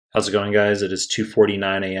How's it going, guys? It is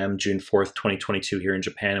 2:49 a.m., June 4th, 2022 here in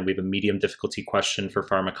Japan, and we have a medium difficulty question for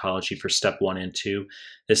pharmacology for step 1 and 2.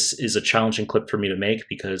 This is a challenging clip for me to make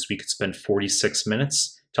because we could spend 46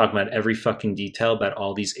 minutes talking about every fucking detail about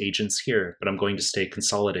all these agents here, but I'm going to stay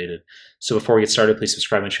consolidated. So before we get started, please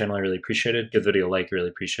subscribe to my channel. I really appreciate it. Give the video a like. I really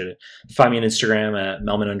appreciate it. Find me on Instagram at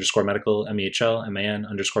Mehlman_medical,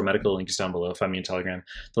 MEHL_medical. Link is down below. Find me on Telegram.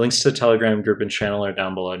 The links to the Telegram group and channel are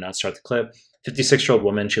down below. Now let's start the clip. 56-year-old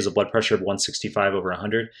woman, she has a blood pressure of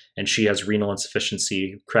 165/100, and she has renal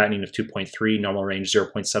insufficiency, creatinine of 2.3, normal range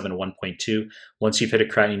 0.7 to 1.2. Once you've hit a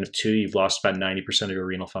creatinine of 2, you've lost about 90% of your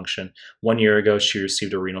renal function. 1 year ago, she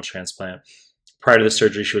received a renal transplant. Prior to the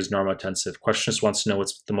surgery, she was normotensive. Questionist wants to know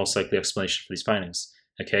what's the most likely explanation for these findings.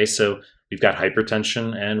 Okay, so we've got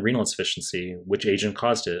hypertension and renal insufficiency. Which agent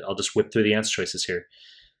caused it? I'll just whip through the answer choices here.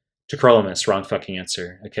 Tacrolimus, wrong fucking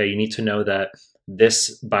answer. Okay, you need to know that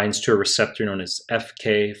this binds to a receptor known as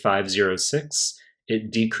FK506.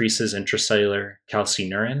 It decreases intracellular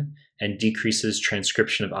calcineurin and decreases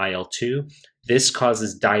transcription of IL-2. This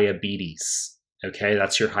causes diabetes. Okay,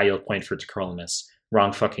 that's your high yield point for tacrolimus.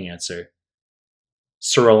 Wrong fucking answer.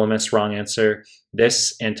 Sirolimus, wrong answer.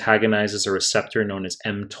 This antagonizes a receptor known as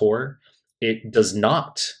mTOR. It does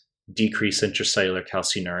not decrease intracellular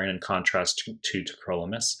calcineurin in contrast to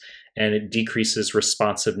tacrolimus, and it decreases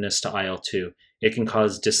responsiveness to IL-2. It can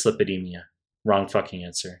cause dyslipidemia. Wrong fucking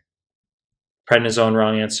answer. Prednisone,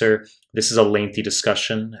 wrong answer. This is a lengthy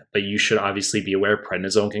discussion, but you should obviously be aware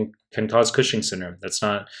prednisone can cause Cushing syndrome. That's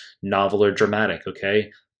not novel or dramatic,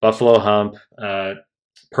 okay? Buffalo hump,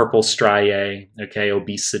 purple striae, okay,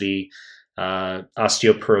 obesity,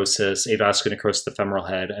 osteoporosis, avascular necrosis of the femoral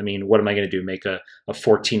head. I mean, what am I going to do? Make a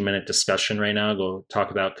 14-minute discussion right now, go talk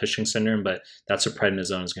about Cushing syndrome? But that's what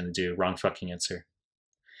prednisone is going to do. Wrong fucking answer.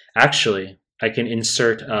 Actually, I can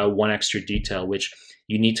insert one extra detail, which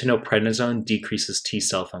you need to know prednisone decreases T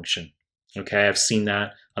cell function. Okay, I've seen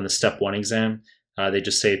that on the step 1 exam. They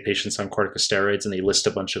just say patients on corticosteroids and they list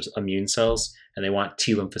a bunch of immune cells and they want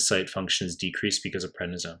T lymphocyte functions decreased because of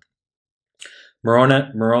prednisone.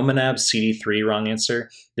 Mehlmanmedical CD3, wrong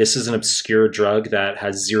answer. This is an obscure drug that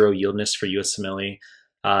has zero yieldness for USMLE.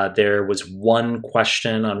 There was one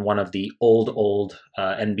question on one of the old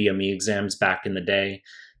nbme exams back in the day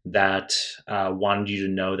that wanted you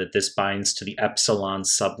to know that this binds to the epsilon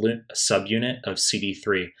subunit of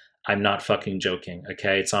CD3. I'm not fucking joking,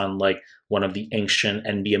 okay? It's on like one of the ancient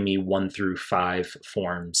nbme 1 through 5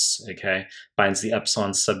 forms, okay? Binds the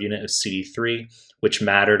epsilon subunit of CD3, which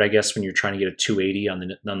mattered, I guess, when you're trying to get a 280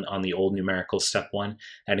 on the old numerical step 1,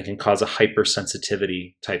 and it can cause a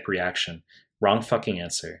hypersensitivity type reaction. Wrong fucking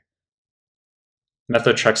answer.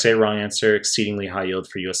 Methotrexate, wrong answer. Exceedingly high yield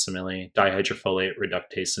for USMLE, dihydrofolate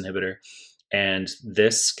reductase inhibitor. And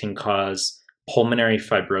this can cause pulmonary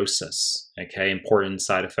fibrosis, okay? Important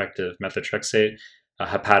side effect of methotrexate,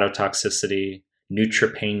 hepatotoxicity,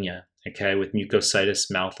 neutropenia, okay, with mucositis,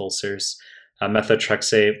 mouth ulcers.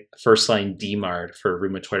 Methotrexate, first-line DMARD for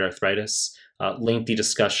rheumatoid arthritis. Lengthy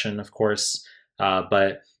discussion, of course,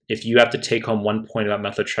 but if you have to take home one point about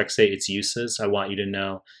methotrexate, its uses, I want you to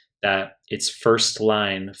know that it's first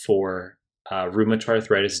line for rheumatoid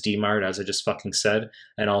arthritis, DMARD, as I just fucking said,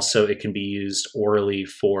 and also it can be used orally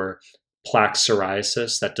for plaque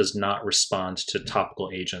psoriasis that does not respond to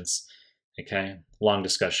topical agents. Okay, long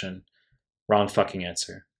discussion. Wrong fucking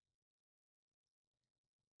answer.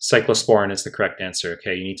 Cyclosporine is the correct answer.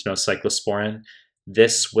 Okay, you need to know cyclosporine.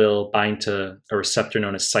 This will bind to a receptor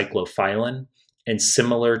known as cyclophosphamide, and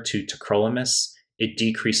similar to tacrolimus, it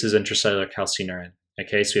decreases intracellular calcineurin.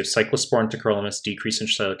 Okay, so we have cyclosporine, tacrolimus, decrease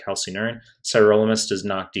intracellular calcineurin. Sirolimus does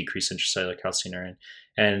not decrease intracellular calcineurin,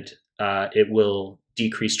 and it will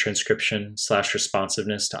decrease transcription /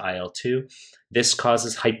 responsiveness to IL-2. This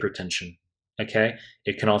causes hypertension. Okay,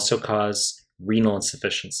 it can also cause renal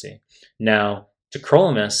insufficiency. Now,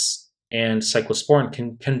 tacrolimus and cyclosporine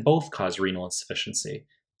can both cause renal insufficiency,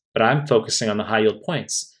 but I'm focusing on the high yield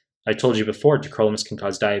points. I told you before, tacrolimus can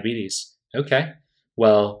cause diabetes. Okay,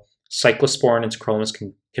 well, cyclosporine and tacrolimus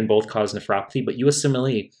can both cause nephropathy, but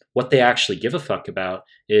USMLE, what they actually give a fuck about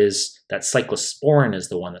is that cyclosporine is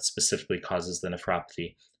the one that specifically causes the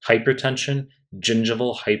nephropathy. Hypertension,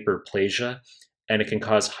 gingival hyperplasia, and it can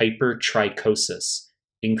cause hypertrichosis,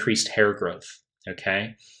 increased hair growth,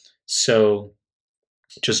 okay? So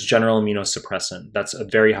just general immunosuppressant. That's a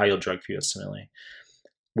very high yield drug for USMLE.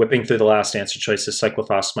 Whipping through the last answer choices,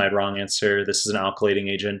 cyclophosphamide, wrong answer. This is an alkylating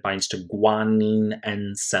agent, binds to guanine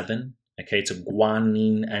N7. Okay, it's a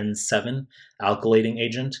guanine N7 alkylating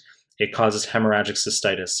agent. It causes hemorrhagic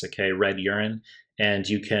cystitis, okay, red urine, and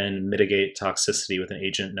you can mitigate toxicity with an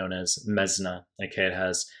agent known as mesna. Okay, it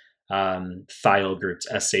has thiol groups,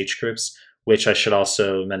 SH groups, which I should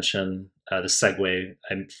also mention, the segue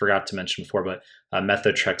I forgot to mention before, but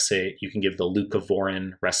methotrexate, you can give the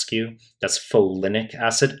leucovorin rescue. That's folinic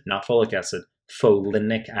acid, not folic acid.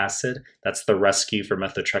 Folinic acid, that's the rescue for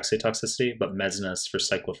methotrexate toxicity, but mesna is for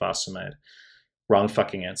cyclophosphamide. Wrong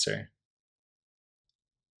fucking answer.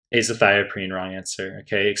 Azathioprine, wrong answer.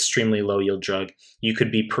 Okay, extremely low yield drug. You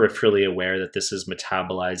could be peripherally aware that this is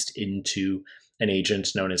metabolized into an agent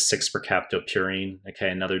known as 6-percaptopurine, okay,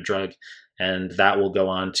 another drug, and that will go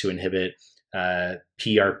on to inhibit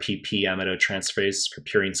PRPP aminotransferase for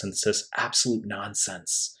purine synthesis. Absolute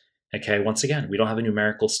nonsense. Okay, once again, we don't have a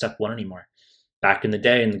numerical step 1 anymore. Back in the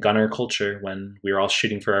day in the gunner culture, when we were all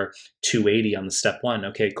shooting for our 280 on the step 1,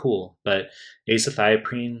 okay, cool. But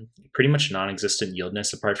azathioprine, pretty much non-existent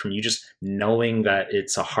yieldness apart from you just knowing that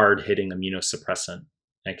it's a hard-hitting immunosuppressant,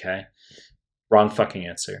 okay? Wrong fucking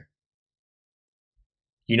answer.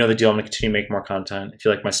 You know the deal. I'm going to continue to make more content. If you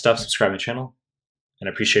like my stuff, subscribe to my channel, and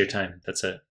I appreciate your time. That's it.